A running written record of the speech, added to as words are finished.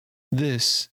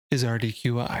This is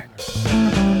RDQI.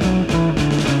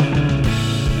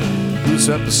 This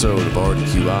episode of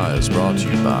RDQI is brought to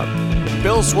you by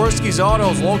Bill Swirsky's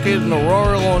Autos, located in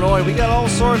Aurora, Illinois. We got all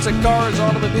sorts of cars,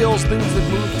 automobiles, things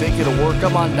that move, take you to work.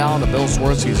 Come on down to Bill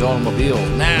Swirsky's Automobiles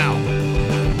now.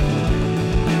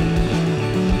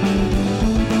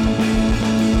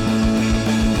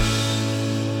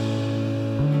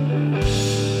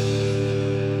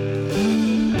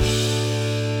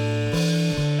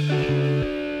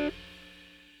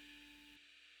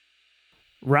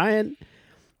 Ryan,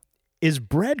 is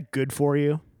bread good for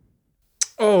you?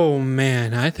 Oh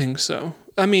man, I think so.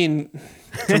 I mean,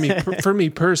 for me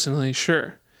personally,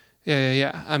 sure.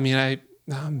 Yeah. I mean,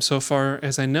 so far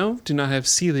as I know, do not have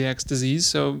celiac disease,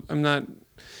 so I'm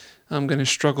going to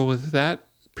struggle with that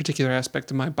particular aspect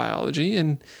of my biology.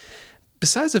 And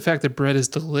besides the fact that bread is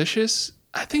delicious,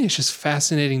 I think it's just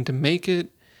fascinating to make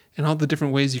it and all the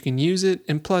different ways you can use it.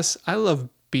 And plus, I love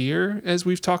beer, as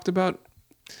we've talked about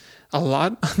a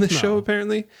lot on the show,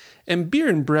 apparently. And beer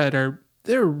and bread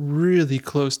they're really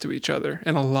close to each other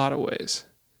in a lot of ways.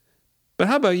 But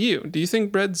how about you? Do you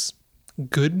think bread's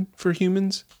good for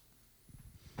humans?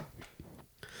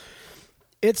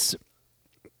 I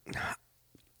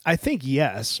think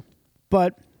yes,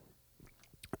 but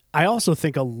I also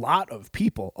think a lot of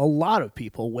people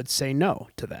would say no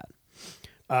to that.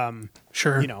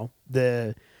 Sure. You know,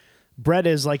 the bread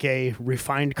is like a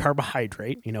refined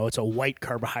carbohydrate. You know, it's a white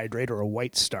carbohydrate or a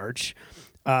white starch.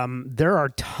 There are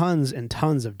tons and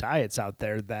tons of diets out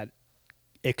there that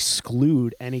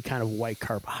exclude any kind of white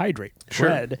carbohydrate. Sure.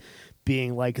 Bread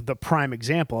being like the prime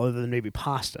example, other than maybe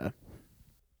pasta.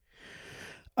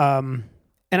 And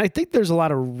I think there's a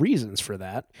lot of reasons for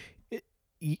that.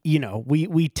 You know,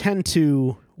 we tend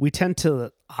to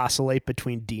oscillate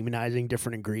between demonizing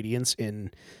different ingredients in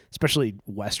especially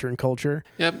Western culture.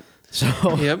 Yep. So,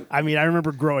 I mean, I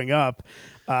remember growing up,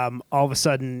 all of a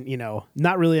sudden, you know,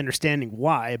 not really understanding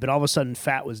why, but all of a sudden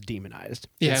fat was demonized.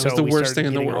 Yeah, and it was the worst thing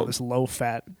in the all world. this low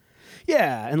fat.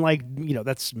 Yeah, and like, you know,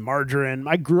 that's margarine.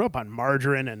 I grew up on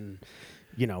margarine and,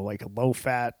 you know, like low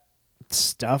fat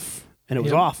stuff, and it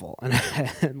was awful.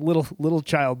 And little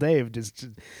child Dave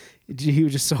he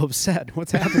was just so upset.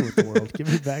 What's happening with the world? Give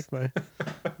me back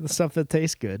the stuff that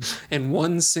tastes good. And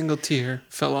one single tear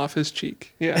fell off his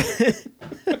cheek. Yeah.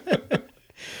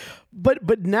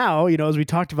 But now, you know, as we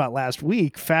talked about last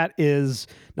week, fat is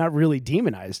not really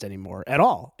demonized anymore at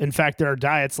all. In fact, there are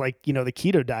diets like, you know, the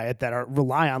keto diet that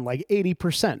rely on like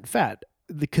 80% fat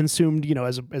consumed, you know,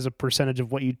 as a percentage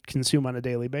of what you consume on a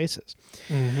daily basis.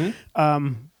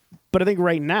 Mm-hmm. But I think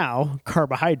right now,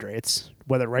 carbohydrates,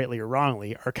 whether rightly or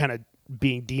wrongly, are kind of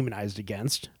being demonized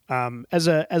against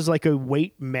as like a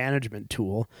weight management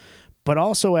tool, but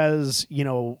also as, you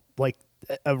know, like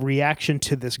a reaction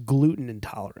to this gluten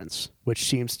intolerance, which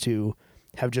seems to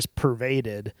have just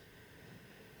pervaded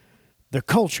the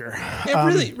culture. Yeah,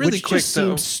 really which quick just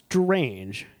though. Seems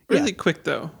strange. Really quick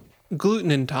though, gluten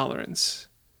intolerance,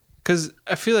 because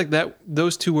I feel like that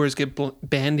those two words get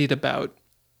bandied about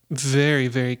very,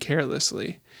 very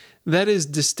carelessly. That is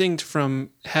distinct from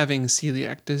having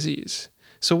celiac disease.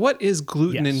 So what is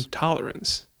gluten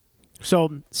intolerance?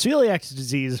 So celiac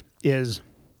disease is,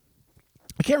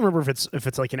 I can't remember if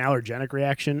it's like an allergenic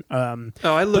reaction.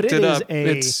 I looked it up.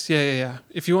 It's yeah.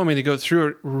 If you want me to go through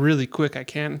it really quick, I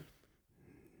can.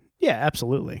 Yeah,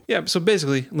 absolutely. Yeah, so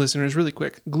basically, listeners, really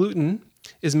quick, gluten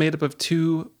is made up of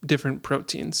two different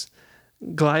proteins,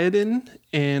 gliadin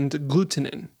and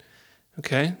glutenin.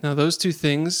 Okay, now those two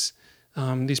things,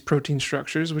 these protein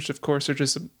structures, which of course are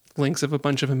just links of a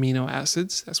bunch of amino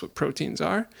acids, that's what proteins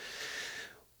are.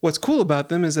 What's cool about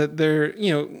them is that they're,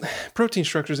 you know, protein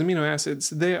structures, amino acids,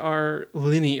 they are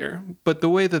linear, but the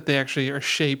way that they actually are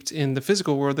shaped in the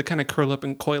physical world, they kind of curl up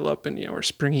and coil up and, you know, are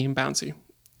springy and bouncy.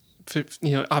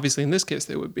 You know, obviously in this case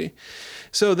they would be.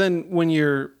 So then when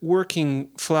you're working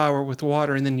flour with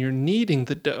water and then you're kneading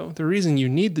the dough, the reason you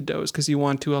knead the dough is because you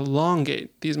want to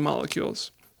elongate these molecules.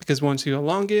 Because once you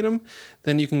elongate them,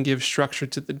 then you can give structure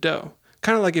to the dough.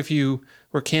 Kind of like if you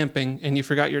were camping and you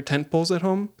forgot your tent poles at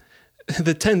home,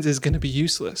 the tent is going to be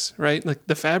useless, right? Like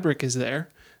the fabric is there,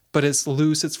 but it's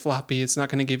loose, it's floppy, it's not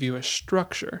going to give you a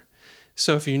structure.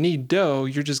 So if you need dough,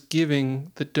 you're just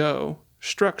giving the dough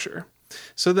structure.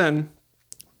 So then,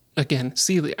 again,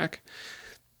 celiac.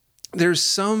 There's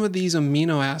some of these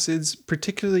amino acids,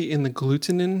 particularly in the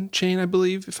glutenin chain, I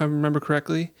believe, if I remember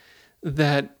correctly,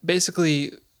 that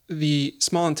basically the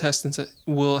small intestines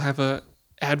will have a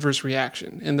adverse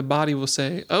reaction, and the body will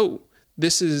say, oh,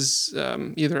 this is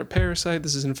either a parasite,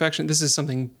 this is an infection, this is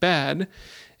something bad.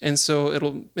 And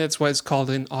so that's why it's called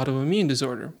an autoimmune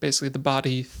disorder. Basically, the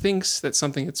body thinks that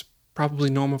something it's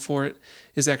probably normal for it,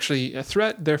 is actually a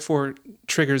threat, therefore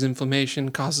triggers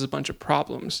inflammation, causes a bunch of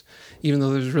problems, even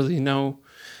though there's really no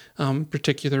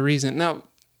particular reason. Now,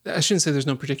 I shouldn't say there's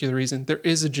no particular reason. There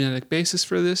is a genetic basis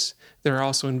for this. There are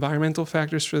also environmental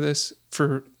factors for this,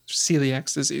 for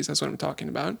celiac disease. That's what I'm talking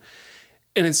about.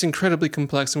 And it's incredibly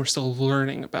complex, and we're still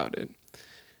learning about it.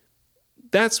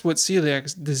 That's what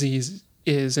celiac disease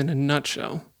is in a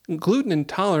nutshell. Gluten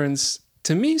intolerance,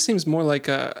 to me, seems more like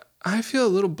I feel a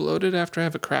little bloated after I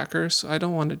have a cracker, so I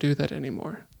don't want to do that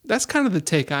anymore. That's kind of the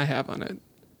take I have on it.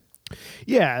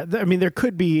 Yeah, I mean, there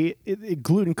could be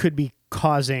gluten could be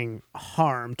causing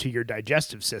harm to your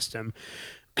digestive system,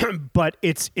 but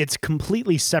it's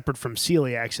completely separate from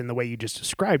celiac in the way you just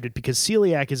described it, because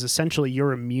celiac is essentially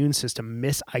your immune system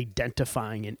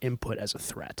misidentifying an input as a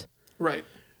threat. Right.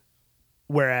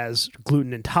 Whereas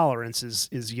gluten intolerance is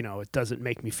it doesn't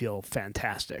make me feel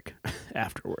fantastic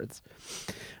afterwards.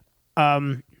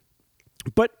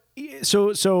 But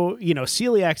so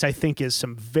celiac, I think, is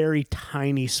some very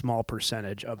tiny, small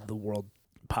percentage of the world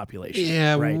population.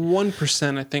 Yeah, right?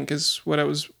 1%, I think, is what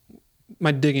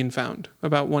my digging found.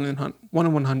 About 1 in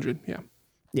 100. Yeah.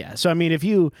 Yeah. So I mean, if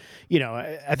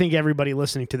I think everybody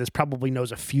listening to this probably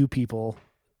knows a few people,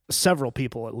 several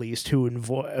people at least, who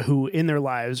in their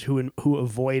lives who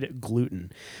avoid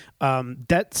gluten.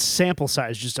 That sample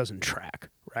size just doesn't track,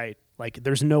 right? Like,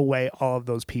 there's no way all of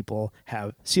those people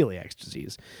have celiac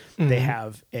disease. Mm-hmm. They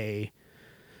have a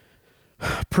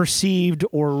perceived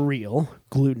or real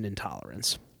gluten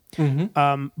intolerance.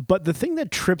 Mm-hmm. But the thing that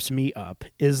trips me up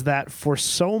is that for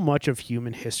so much of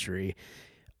human history,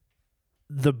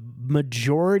 the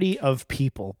majority of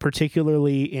people,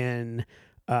 particularly in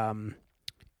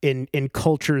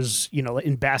cultures,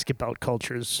 in basket belt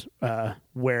cultures,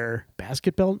 where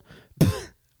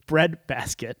bread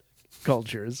basket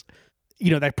cultures,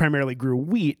 that primarily grew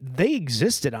wheat, they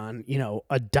existed on,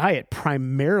 a diet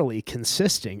primarily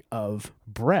consisting of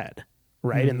bread,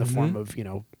 right? Mm-hmm. In the form of,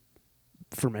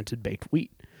 fermented baked wheat.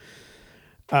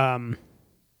 So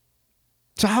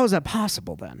how is that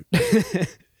possible then?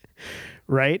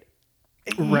 Right?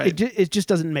 Right. It just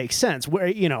doesn't make sense. Where,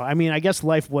 I guess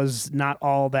life was not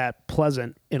all that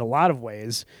pleasant in a lot of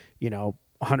ways,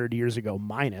 100 years ago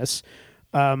minus.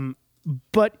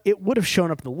 But it would have shown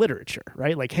up in the literature,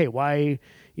 right? Like, hey, why,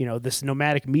 this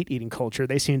nomadic meat eating culture,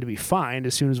 they seem to be fine.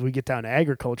 As soon as we get down to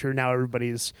agriculture, now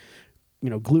everybody's,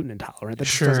 gluten intolerant. That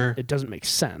sure. It doesn't make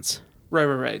sense.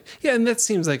 Right. Yeah, and that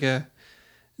seems like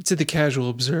to the casual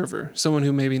observer, someone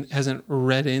who maybe hasn't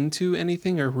read into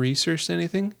anything or researched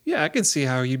anything. Yeah, I can see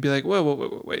how you'd be like,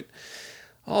 wait.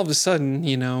 All of a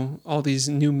sudden, all these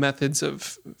new methods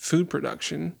of food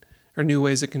production or new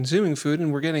ways of consuming food,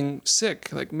 and we're getting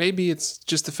sick. Like, maybe it's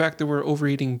just the fact that we're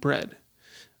overeating bread.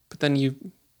 But then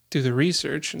you do the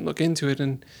research and look into it,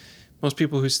 and most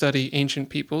people who study ancient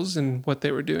peoples and what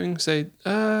they were doing say,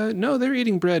 no, they're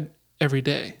eating bread every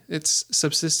day. It's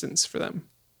subsistence for them.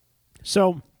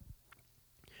 So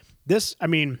this,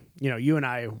 you and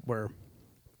I were,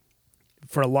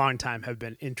 for a long time, have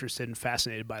been interested and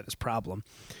fascinated by this problem.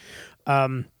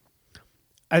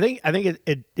 I think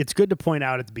it's good to point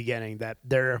out at the beginning that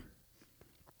there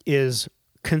is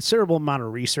considerable amount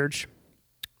of research,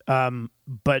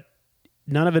 but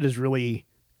none of it is really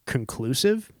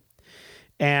conclusive,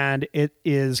 and it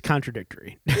is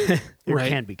contradictory. It right.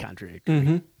 can be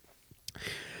contradictory.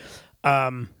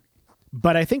 Mm-hmm.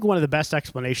 But I think one of the best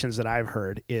explanations that I've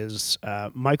heard is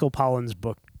Michael Pollan's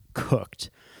book, Cooked.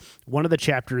 One of the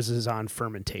chapters is on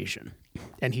fermentation,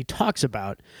 and he talks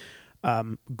about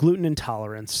gluten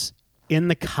intolerance in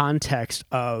the context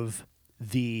of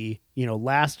the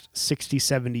last 60,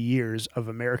 70 years of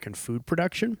American food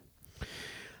production,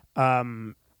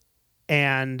 and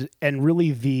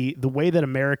really the way that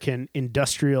American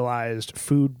industrialized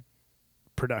food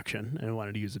production, and I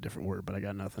wanted to use a different word, but I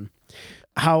got nothing.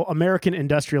 How American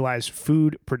industrialized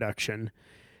food production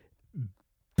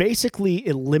basically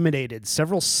eliminated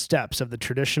several steps of the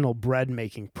traditional bread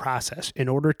making process in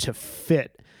order to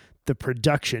fit the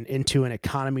production into an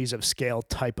economies of scale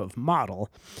type of model.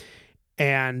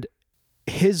 And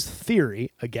his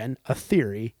theory, again, a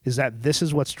theory, is that this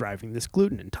is what's driving this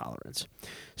gluten intolerance.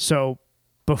 So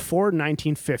before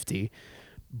 1950,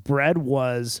 bread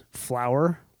was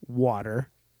flour, water,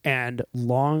 and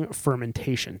long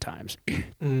fermentation times.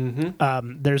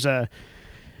 Mm-hmm. There's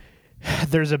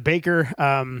a baker,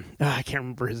 I can't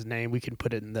remember his name. We can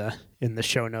put it in the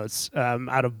show notes,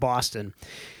 out of Boston.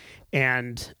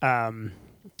 And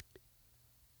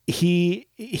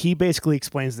he basically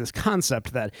explains this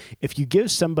concept that if you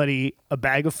give somebody a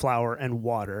bag of flour and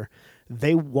water,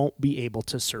 they won't be able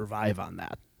to survive on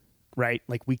that. right?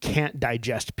 Like we can't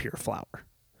digest pure flour.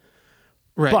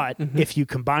 Right. But if you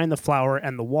combine the flour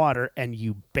and the water and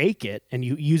you bake it and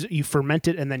you ferment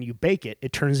it and then you bake it,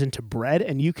 it turns into bread,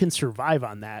 and you can survive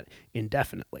on that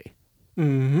indefinitely.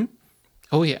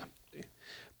 Oh yeah.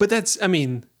 But let's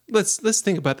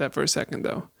think about that for a second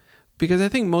though. Because I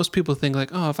think most people think like,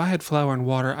 oh, if I had flour and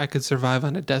water, I could survive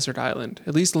on a desert island,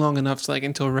 at least long enough like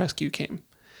until rescue came.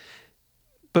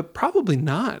 But probably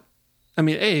not. I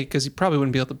mean, because you probably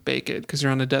wouldn't be able to bake it because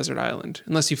you're on a desert island,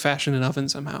 unless you fashion an oven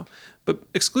somehow. But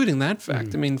excluding that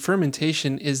fact, I mean,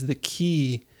 fermentation is the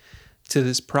key to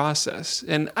this process.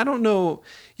 And I don't know,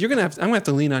 I'm gonna have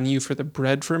to lean on you for the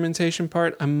bread fermentation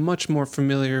part. I'm much more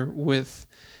familiar with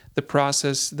the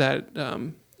process that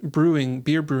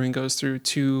beer brewing goes through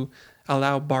to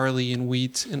allow barley and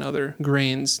wheat and other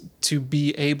grains to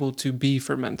be able to be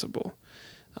fermentable.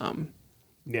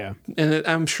 Yeah. And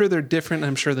I'm sure they're different.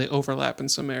 I'm sure they overlap in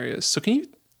some areas. So can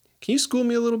you school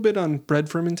me a little bit on bread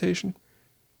fermentation?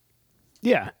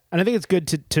 Yeah. And I think it's good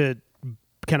to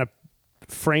kind of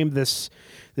frame this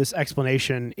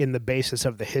explanation in the basis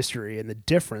of the history and the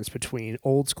difference between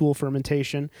old school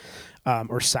fermentation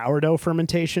or sourdough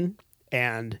fermentation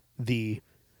and the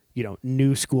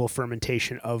new school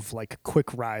fermentation of like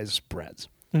quick rise breads,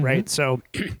 right? So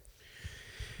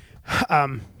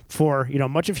for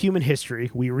much of human history,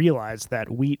 we realize that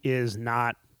wheat is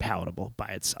not palatable by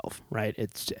itself, right?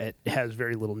 It has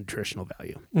very little nutritional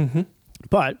value.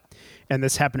 But, and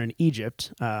this happened in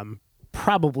Egypt,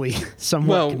 probably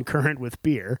somewhat concurrent with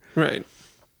beer. Right.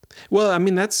 Well, I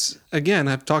mean,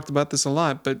 I've talked about this a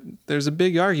lot, but there's a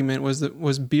big argument.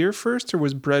 Was beer first or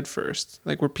was bread first?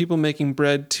 Like, were people making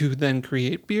bread to then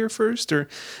create beer first? Or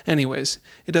anyways,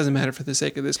 it doesn't matter for the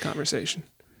sake of this conversation.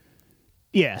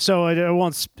 Yeah, so I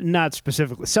won't, not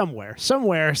specifically. Somewhere,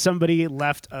 somebody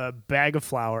left a bag of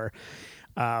flour,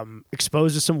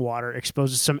 exposed to some water,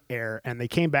 exposed to some air, and they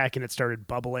came back and it started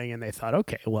bubbling, and they thought,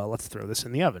 okay, well, let's throw this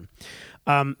in the oven.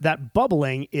 That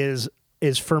bubbling is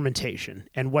fermentation,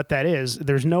 and what that is,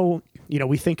 there's no,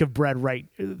 we think of bread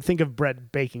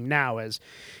baking now as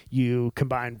you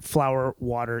combine flour,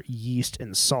 water, yeast,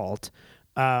 and salt.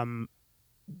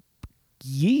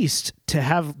 Yeast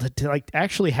to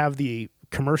actually have the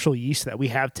commercial yeast that we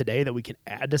have today that we can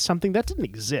add to something that didn't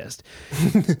exist.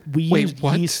 We used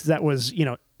yeast that was,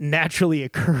 naturally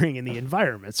occurring in the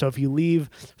environment. So if you leave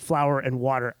flour and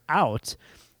water out,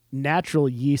 natural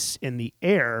yeasts in the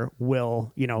air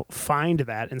will, find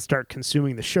that and start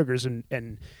consuming the sugars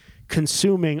and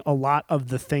consuming a lot of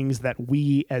the things that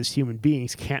we as human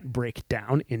beings can't break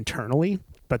down internally.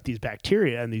 But these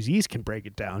bacteria and these yeast can break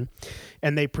it down,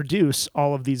 and they produce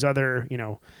all of these other,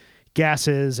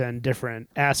 gases and different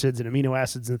acids and amino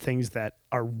acids and things that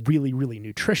are really, really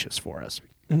nutritious for us.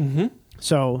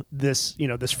 So this,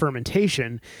 this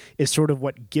fermentation is sort of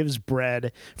what gives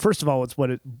bread. First of all, it's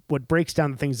what breaks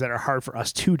down the things that are hard for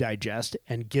us to digest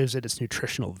and gives it its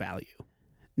nutritional value.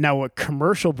 Now, what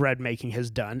commercial bread making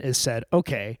has done is said,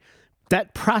 okay,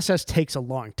 that process takes a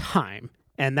long time.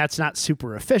 And that's not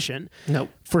super efficient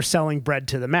for selling bread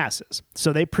to the masses.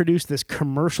 So they produce this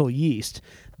commercial yeast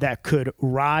that could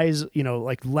rise,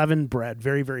 like leaven bread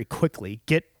very, very quickly,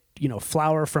 get,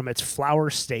 flour from its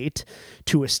flour state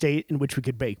to a state in which we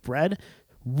could bake bread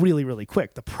really, really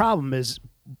quick. The problem is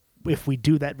if we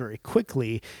do that very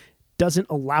quickly, doesn't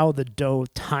allow the dough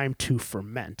time to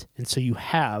ferment. And so you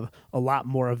have a lot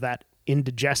more of that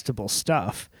indigestible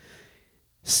stuff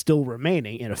still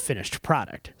remaining in a finished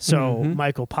product. So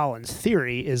Michael Pollan's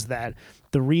theory is that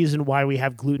the reason why we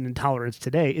have gluten intolerance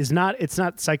today is it's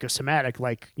not psychosomatic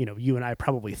like, you and I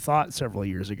probably thought several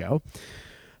years ago.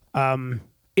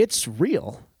 It's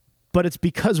real, but it's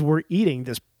because we're eating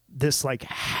this like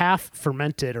half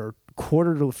fermented or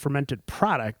quarter fermented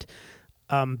product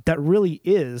that really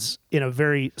is in a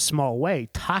very small way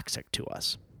toxic to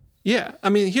us. Yeah. I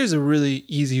mean, here's a really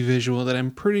easy visual that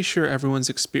I'm pretty sure everyone's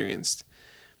experienced.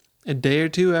 A day or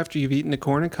two after you've eaten a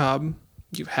corn and cob,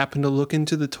 you happen to look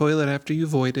into the toilet after you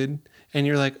voided, and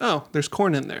you're like, oh, there's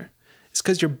corn in there. It's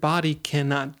because your body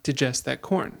cannot digest that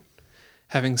corn.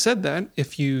 Having said that,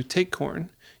 if you take corn,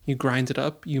 you grind it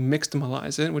up, you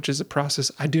mixtamalize it, which is a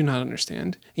process I do not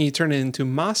understand, and you turn it into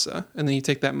masa, and then you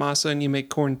take that masa and you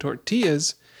make corn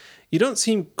tortillas, you don't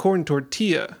see corn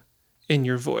tortilla in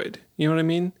your void. You know what I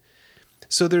mean?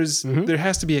 So there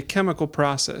has to be a chemical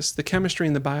process. The chemistry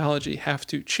and the biology have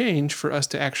to change for us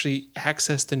to actually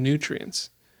access the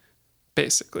nutrients,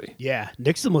 basically. Yeah,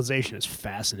 nixtamalization is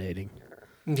fascinating.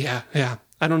 Yeah.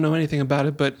 I don't know anything about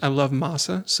it, but I love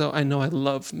masa, so I know I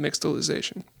love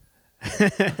mixtamalization.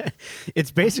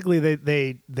 It's basically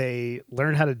they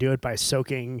learn how to do it by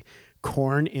soaking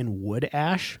corn in wood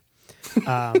ash.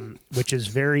 which is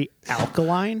very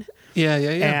alkaline. Yeah.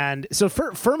 And so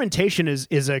fermentation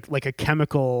is like a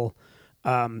chemical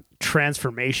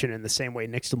transformation in the same way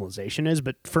nixtamalization is,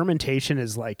 but fermentation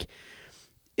is like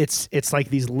it's like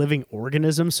these living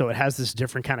organisms, so it has this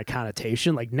different kind of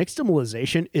connotation. Like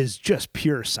nixtamalization is just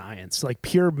pure science, like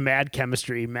pure mad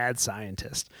chemistry, mad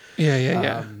scientist.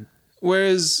 Yeah.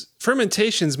 Whereas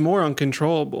fermentation's more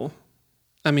uncontrollable.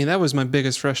 I mean, that was my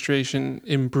biggest frustration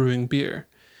in brewing beer.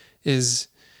 Is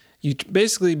you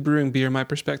basically brewing beer, my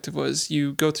perspective was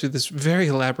you go through this very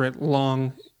elaborate,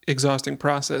 long, exhausting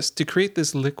process to create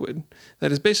this liquid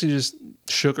that is basically just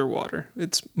sugar water.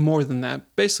 It's more than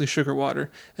that, basically sugar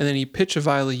water. And then you pitch a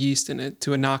vial of yeast in it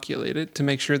to inoculate it to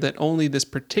make sure that only this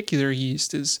particular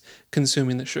yeast is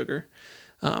consuming the sugar.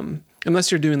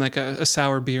 Unless you're doing like a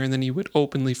sour beer, and then you would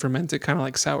openly ferment it, kind of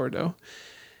like sourdough.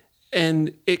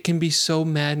 And it can be so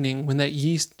maddening when that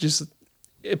yeast just,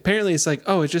 apparently it's like,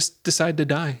 oh, it just decided to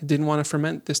die. It didn't want to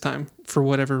ferment this time for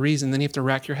whatever reason. Then you have to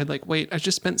rack your head like, wait, I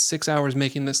just spent 6 hours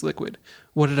making this liquid.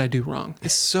 What did I do wrong?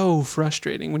 It's so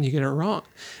frustrating when you get it wrong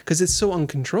because it's so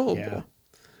uncontrollable. Yeah.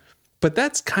 But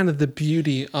that's kind of the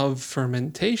beauty of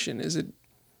fermentation, is it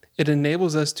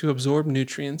enables us to absorb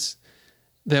nutrients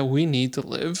that we need to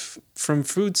live from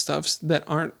foodstuffs that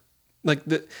aren't like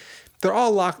they're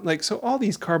all locked, like, so all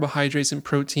these carbohydrates and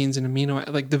proteins and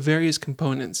like the various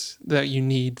components that you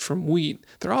need from wheat,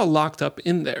 they're all locked up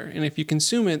in there. And if you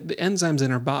consume it, the enzymes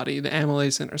in our body, the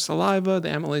amylase in our saliva, the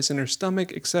amylase in our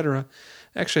stomach, etc.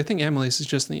 Actually, I think amylase is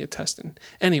just in the intestine.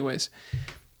 Anyways,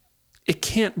 it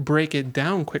can't break it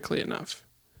down quickly enough.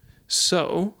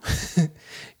 So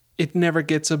it never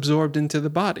gets absorbed into the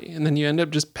body. And then you end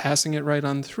up just passing it right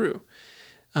on through.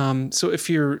 So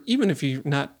even if you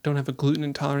don't have a gluten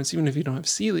intolerance, even if you don't have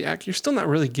celiac, you're still not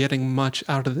really getting much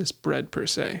out of this bread per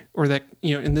se, or that,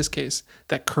 in this case,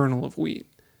 that kernel of wheat,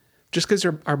 just because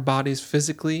our bodies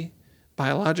physically,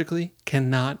 biologically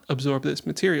cannot absorb this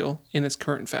material in its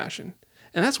current fashion.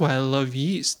 And that's why I love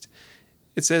yeast.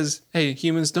 It says, hey,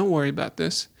 humans, don't worry about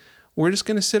this. We're just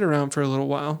going to sit around for a little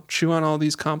while, chew on all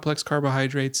these complex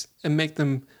carbohydrates, and make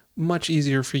them much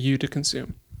easier for you to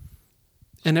consume.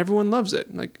 And everyone loves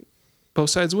it. Like,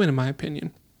 both sides win, in my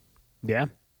opinion. Yeah.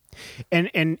 And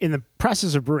in the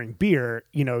process of brewing beer,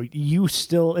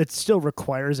 it still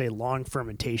requires a long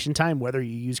fermentation time, whether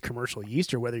you use commercial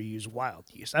yeast or whether you use wild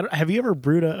yeast. Have you ever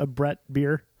brewed a Brett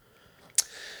beer?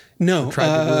 No,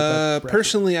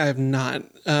 personally, I have not.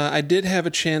 I did have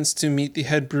a chance to meet the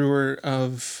head brewer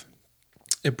of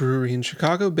a brewery in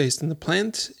Chicago based in the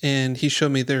plant, and he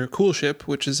showed me their Coolship,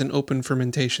 which is an open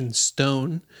fermentation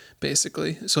stone,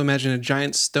 basically. So imagine a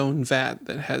giant stone vat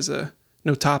that has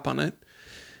no top on it.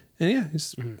 And yeah,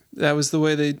 that's the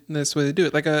way they do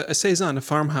it. Like a Saison, a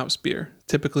farmhouse beer.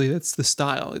 Typically, that's the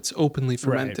style. It's openly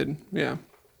fermented. Right. Yeah.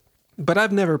 But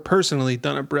I've never personally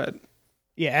done a Brett.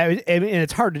 Yeah, and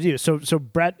it's hard to do. So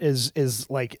Brett is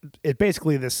like, it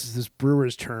basically this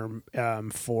brewer's term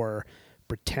for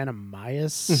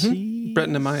Brettanomyces. Mm-hmm.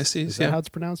 Brettanomyces. Is that how it's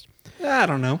pronounced? I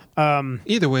don't know.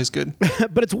 Either way is good.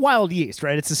 But it's wild yeast,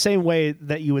 right? It's the same way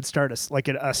that you would start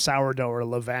a sourdough or a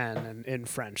levain in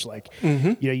French. Like,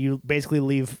 you basically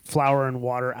leave flour and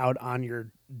water out on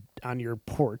your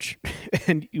porch,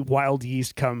 and wild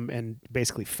yeast come and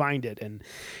basically find it, and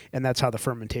that's how the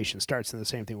fermentation starts. And the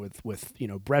same thing with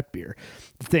Brett beer.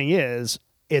 The thing is,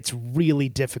 it's really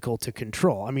difficult to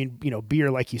control. I mean,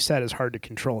 beer, like you said, is hard to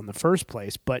control in the first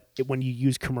place, but when you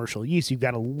use commercial yeast, you've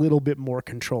got a little bit more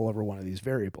control over one of these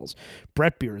variables.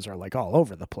 Brett beers are like all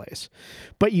over the place,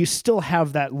 but you still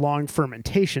have that long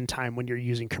fermentation time when you're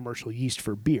using commercial yeast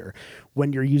for beer.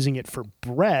 When you're using it for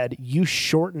bread, you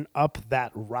shorten up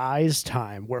that rise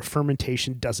time where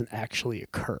fermentation doesn't actually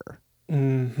occur.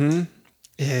 Mm-hmm.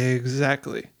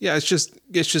 Exactly. Yeah, it's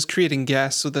just creating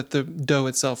gas so that the dough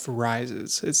itself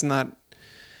rises. It's not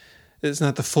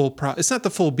the full it's not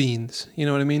the full beans. You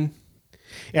know what I mean?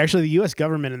 Actually, the U.S.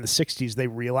 government in the 60s, they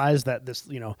realized that this,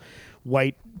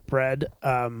 white bread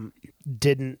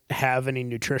didn't have any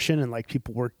nutrition, and like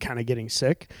people were kind of getting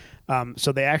sick.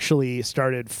 So they actually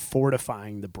started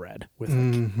fortifying the bread with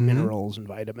like minerals and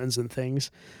vitamins and things.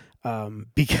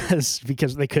 Because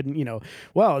they couldn't,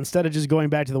 instead of just going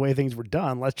back to the way things were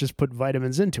done, let's just put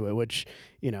vitamins into it, which,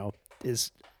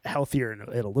 is healthier in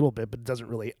a little bit, but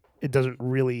it doesn't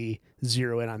really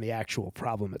zero in on the actual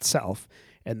problem itself.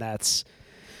 And that's,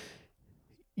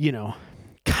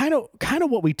 kind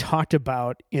of what we talked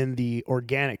about in the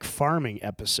organic farming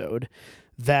episode,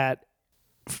 that,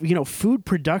 food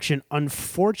production,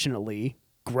 unfortunately,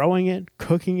 growing it,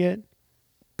 cooking it,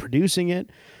 producing it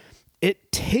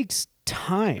takes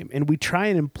time, and we try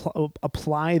and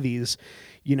apply these,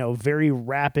 very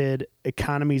rapid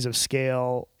economies of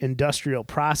scale, industrial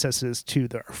processes to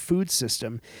the food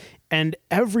system. And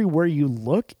everywhere you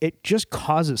look, it just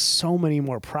causes so many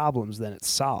more problems than it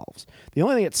solves. The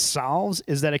only thing it solves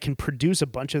is that it can produce a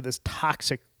bunch of this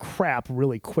toxic crap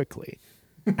really quickly.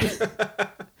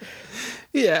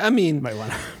 Yeah, I mean, Might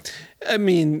want to.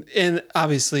 And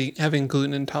obviously having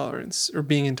gluten intolerance or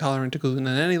being intolerant to gluten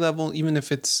at any level, even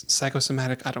if it's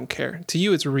psychosomatic, I don't care. To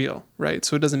you, it's real, right?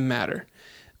 So it doesn't matter.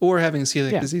 Or having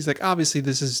celiac disease, like obviously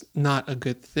this is not a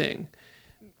good thing.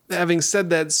 Having said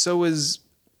that, so is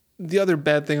the other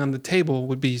bad thing on the table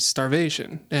would be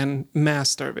starvation and mass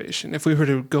starvation. If we were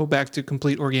to go back to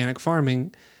complete organic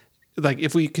farming, like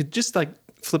if we could just like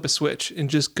flip a switch and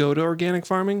just go to organic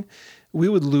farming, we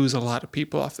would lose a lot of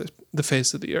people off the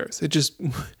face of the earth. It just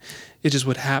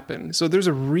would happen. So there's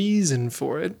a reason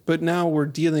for it, but now we're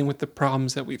dealing with the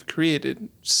problems that we've created,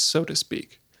 so to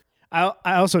speak. I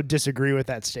also disagree with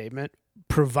that statement,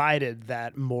 provided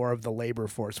that more of the labor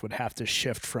force would have to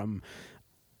shift from,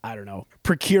 I don't know,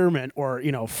 procurement or,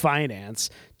 finance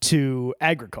to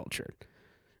agriculture.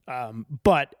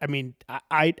 But I mean,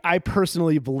 I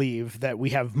personally believe that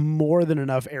we have more than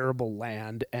enough arable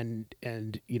land and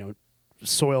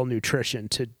soil nutrition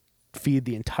to feed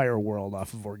the entire world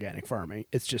off of organic farming.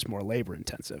 It's just more labor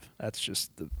intensive. That's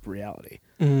just the reality.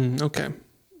 Okay,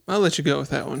 I'll let you go with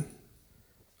that one.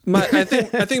 I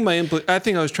think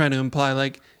I was trying to imply,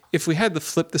 like, if we had to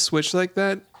flip the switch like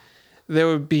that, there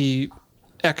would be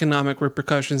economic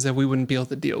repercussions that we wouldn't be able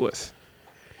to deal with.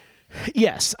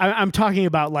 Yes, I'm talking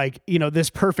about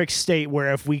this perfect state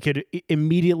where if we could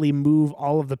immediately move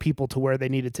all of the people to where they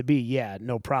needed to be, yeah,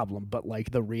 no problem. But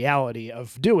the reality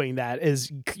of doing that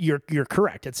is you're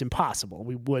correct. It's impossible.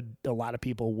 A lot of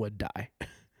people would die.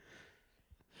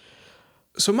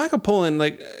 So Michael Pollan,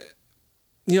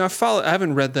 I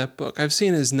haven't read that book. I've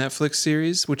seen his Netflix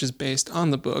series, which is based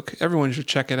on the book. Everyone should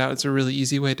check it out. It's a really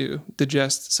easy way to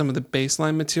digest some of the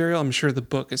baseline material. I'm sure the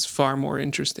book is far more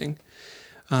interesting.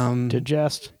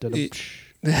 Digest.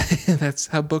 That's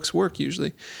how books work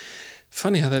usually.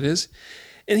 Funny how that is.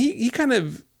 And he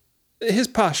is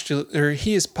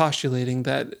postulating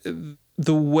that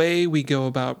the way we go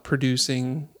about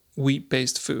producing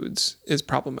wheat-based foods is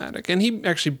problematic. And he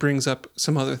actually brings up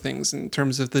some other things in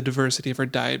terms of the diversity of our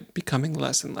diet becoming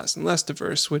less and less and less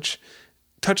diverse, which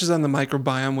touches on the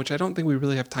microbiome, which I don't think we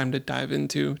really have time to dive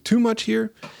into too much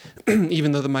here,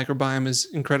 even though the microbiome is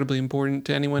incredibly important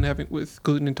to anyone with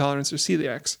gluten intolerance or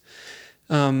celiacs.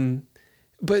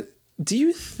 But do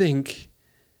you think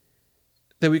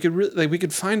that we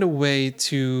could find a way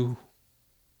to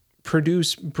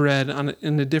produce bread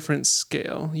in a different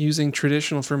scale using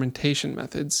traditional fermentation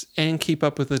methods and keep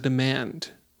up with the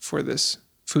demand for this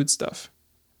foodstuff?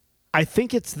 I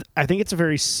think it's a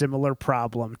very similar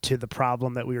problem to the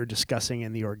problem that we were discussing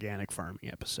in the organic farming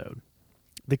episode.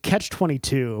 The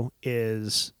catch-22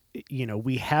 is,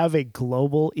 we have a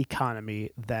global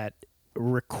economy that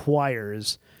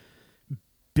requires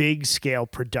big scale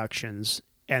productions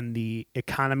and the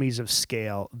economies of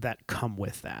scale that come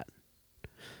with that.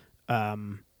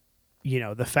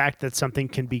 The fact that something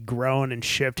can be grown and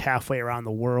shipped halfway around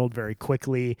the world very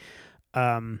quickly,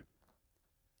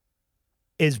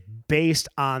 is based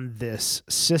on this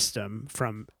system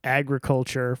from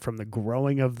agriculture, from the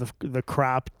growing of the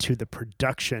crop to the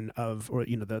production of, or,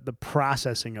 the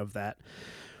processing of that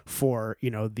for,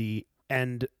 the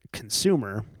end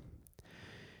consumer.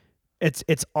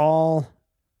 It's all,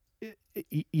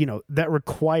 that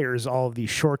requires all of these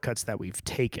shortcuts that we've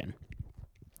taken.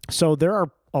 So there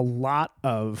are a lot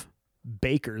of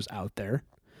bakers out there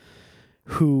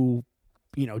who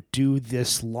do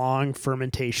this long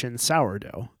fermentation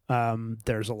sourdough.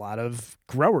 There's a lot of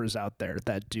growers out there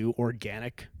that do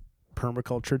organic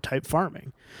permaculture type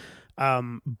farming.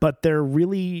 But they're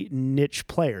really niche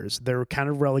players. They're kind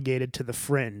of relegated to the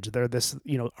fringe. They're this,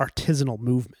 artisanal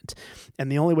movement. And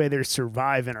the only way they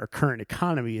survive in our current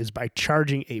economy is by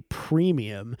charging a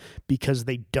premium because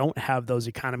they don't have those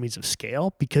economies of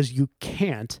scale, because you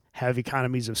can't have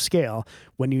economies of scale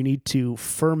when you need to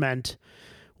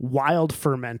wild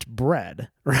ferment bread,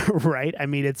 right? I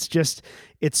mean, it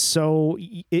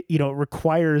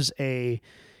requires a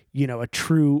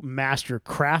true master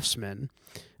craftsman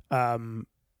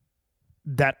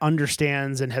that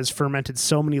understands and has fermented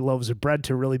so many loaves of bread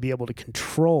to really be able to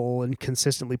control and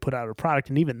consistently put out a product.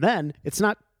 And even then, it's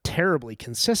not terribly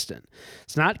consistent.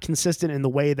 It's not consistent in the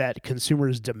way that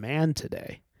consumers demand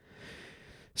today.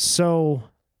 So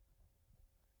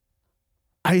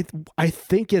I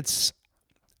think it's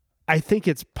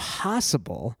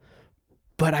possible,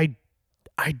 but I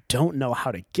don't know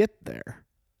how to get there.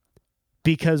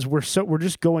 because we're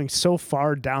just going so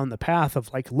far down the path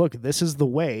of like, look, this is the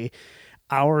way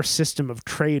our system of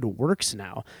trade works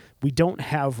now. We don't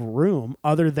have room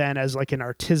other than as like an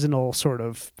artisanal sort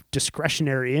of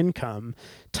discretionary income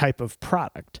type of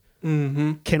product.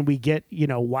 Mm-hmm. Can we get,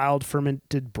 wild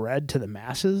fermented bread to the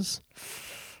masses?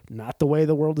 Not the way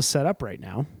the world is set up right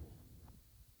now.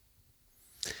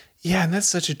 Yeah, and that's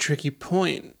such a tricky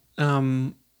point.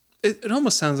 It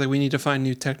almost sounds like we need to find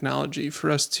new technology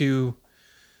for us to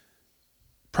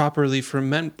properly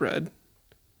ferment bread,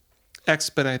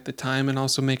 expedite the time, and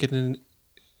also make it a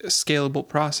scalable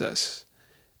process.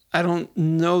 I don't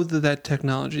know that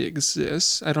technology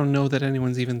exists. I don't know that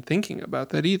anyone's even thinking about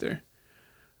that either.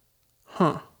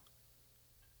 Huh.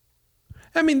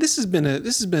 I mean, this has been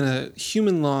a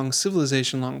human-long,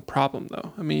 civilization-long problem,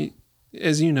 though. I mean,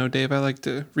 as you know, Dave, I like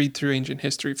to read through ancient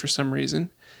history for some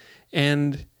reason,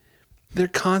 and they're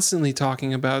constantly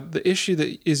talking about the issue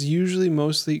that is usually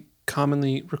mostly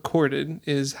commonly recorded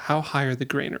is how high are the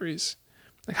granaries,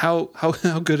 like how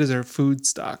good is our food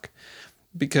stock,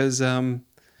 because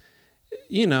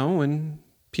when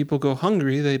people go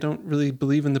hungry, they don't really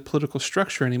believe in the political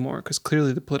structure anymore because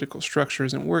clearly the political structure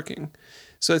isn't working.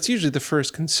 So it's usually the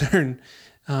first concern.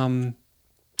 I'm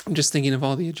just thinking of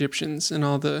all the Egyptians and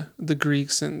all the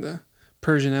Greeks and the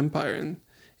Persian Empire. And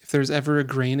if there's ever a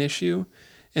grain issue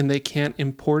and they can't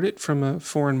import it from a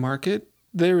foreign market,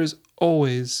 there is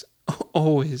always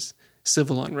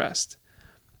civil unrest.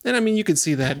 And I mean, you could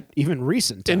see that even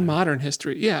recent in modern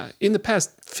history. Yeah. In the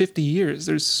past 50 years,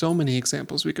 there's so many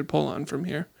examples we could pull on from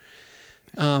here.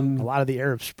 A lot of the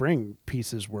Arab Spring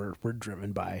pieces were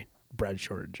driven by bread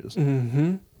shortages.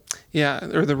 Mm-hmm. Yeah.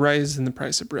 Or the rise in the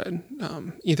price of bread.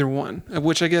 Either one,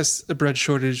 which I guess a bread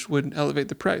shortage would elevate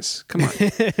the price. Come on.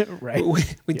 Right.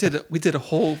 We did a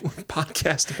whole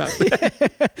podcast about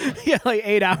that. Yeah. Like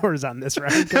 8 hours on this,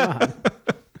 right? Come on.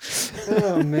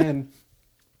 Oh man.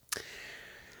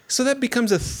 So that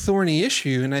becomes a thorny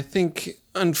issue. And I think,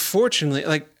 unfortunately,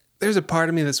 like there's a part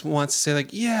of me that wants to say like,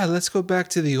 yeah, let's go back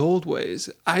to the old ways.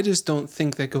 I just don't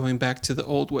think that going back to the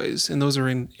old ways, and those are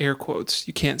in air quotes.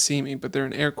 You can't see me, but they're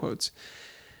in air quotes.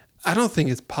 I don't think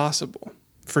it's possible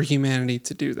for humanity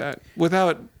to do that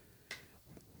without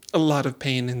a lot of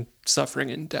pain and suffering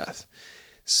and death.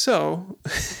 So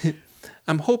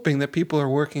I'm hoping that people are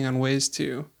working on ways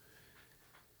to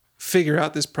figure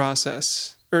out this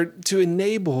process, or to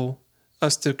enable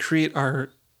us to create our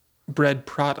bread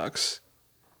products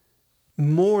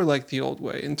more like the old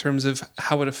way in terms of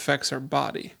how it affects our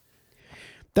body.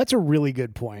 That's a really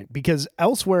good point, because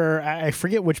elsewhere, I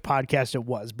forget which podcast it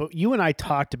was, but you and I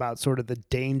talked about sort of the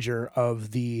danger of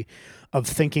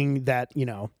thinking that,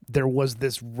 there was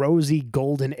this rosy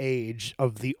golden age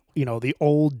of the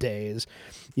old days,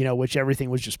 which everything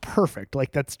was just perfect.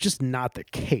 Like that's just not the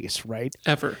case, right?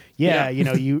 Ever. Yeah.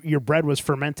 Your bread was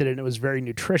fermented and it was very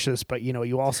nutritious, but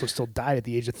you also still died at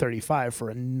the age of 35 for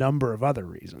a number of other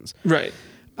reasons. Right.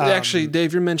 Actually,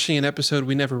 Dave, you're mentioning an episode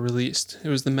we never released. It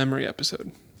was the memory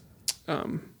episode.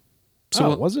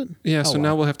 Was it? Yeah. So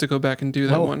now we'll have to go back and do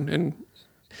that one. And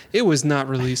it was not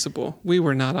releasable. We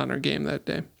were not on our game that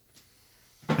day.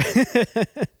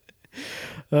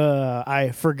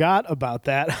 I forgot about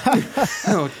that.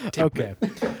 Oh, damn okay.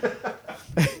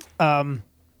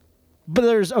 But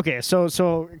there's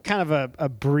so kind of a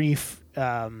brief,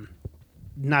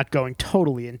 not going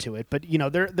totally into it, but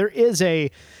there is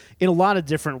in a lot of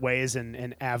different ways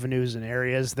and avenues and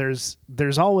areas,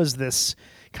 there's always this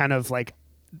kind of like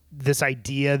this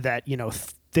idea that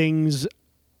things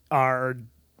are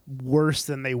worse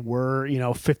than they were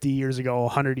 50 years ago,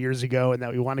 100 years ago, and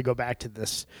that we want to go back to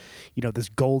this this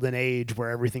golden age where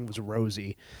everything was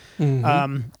rosy.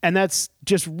 Mm-hmm. And that's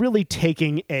just really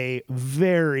taking a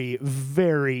very,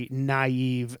 very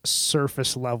naive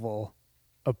surface level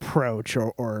approach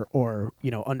or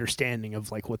understanding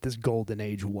of like what this golden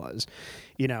age was.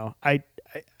 I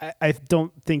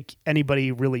don't think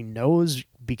anybody really knows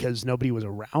because nobody was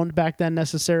around back then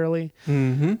necessarily.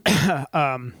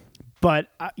 Mm-hmm. But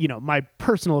my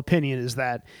personal opinion is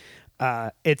that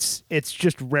it's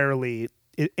just rarely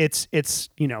it's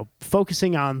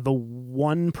focusing on the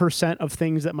 1% of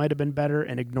things that might have been better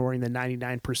and ignoring the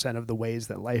 99% of the ways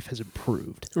that life has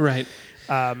improved. Right.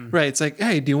 Right. It's like,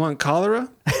 hey, do you want cholera?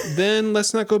 Then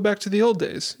let's not go back to the old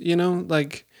days.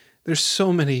 Like there's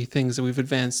so many things that we've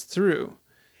advanced through.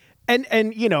 And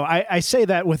I say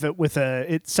that with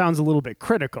a it sounds a little bit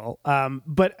critical,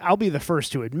 but I'll be the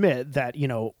first to admit that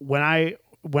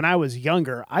when I was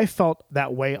younger, I felt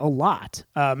that way a lot.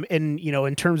 And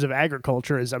in terms of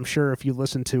agriculture, as I'm sure if you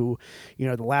listen to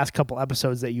the last couple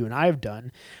episodes that you and I have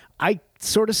done, I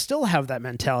sort of still have that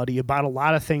mentality about a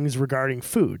lot of things regarding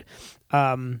food.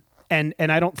 And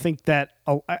I don't think that,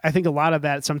 I think a lot of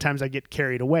that sometimes I get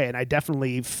carried away, and I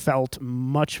definitely felt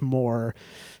much more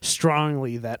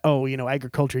strongly that,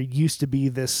 agriculture used to be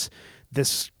this,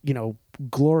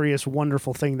 glorious,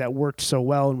 wonderful thing that worked so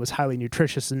well and was highly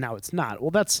nutritious, and now it's not. Well,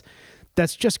 that's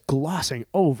just glossing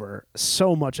over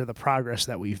so much of the progress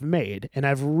that we've made. And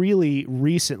I've really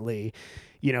recently,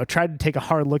 tried to take a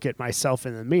hard look at myself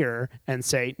in the mirror and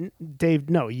say, Dave,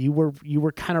 no, you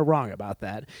were kind of wrong about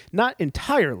that. Not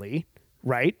entirely,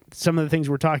 right? Some of the things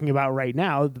we're talking about right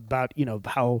now about,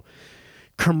 how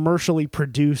commercially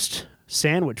produced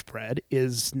sandwich bread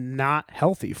is not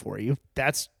healthy for you.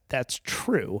 That's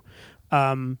true.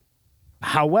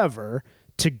 However,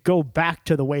 to go back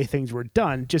to the way things were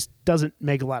done just doesn't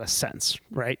make a lot of sense,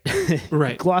 right?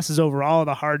 Right. It glosses over all of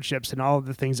the hardships and all of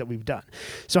the things that we've done.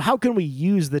 So how can we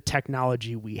use the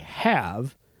technology we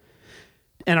have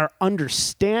and our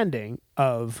understanding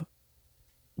of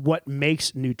what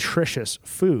makes nutritious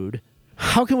food?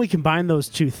 How can we combine those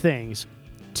two things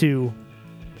to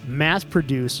mass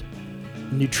produce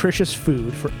nutritious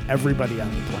food for everybody on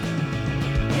the planet?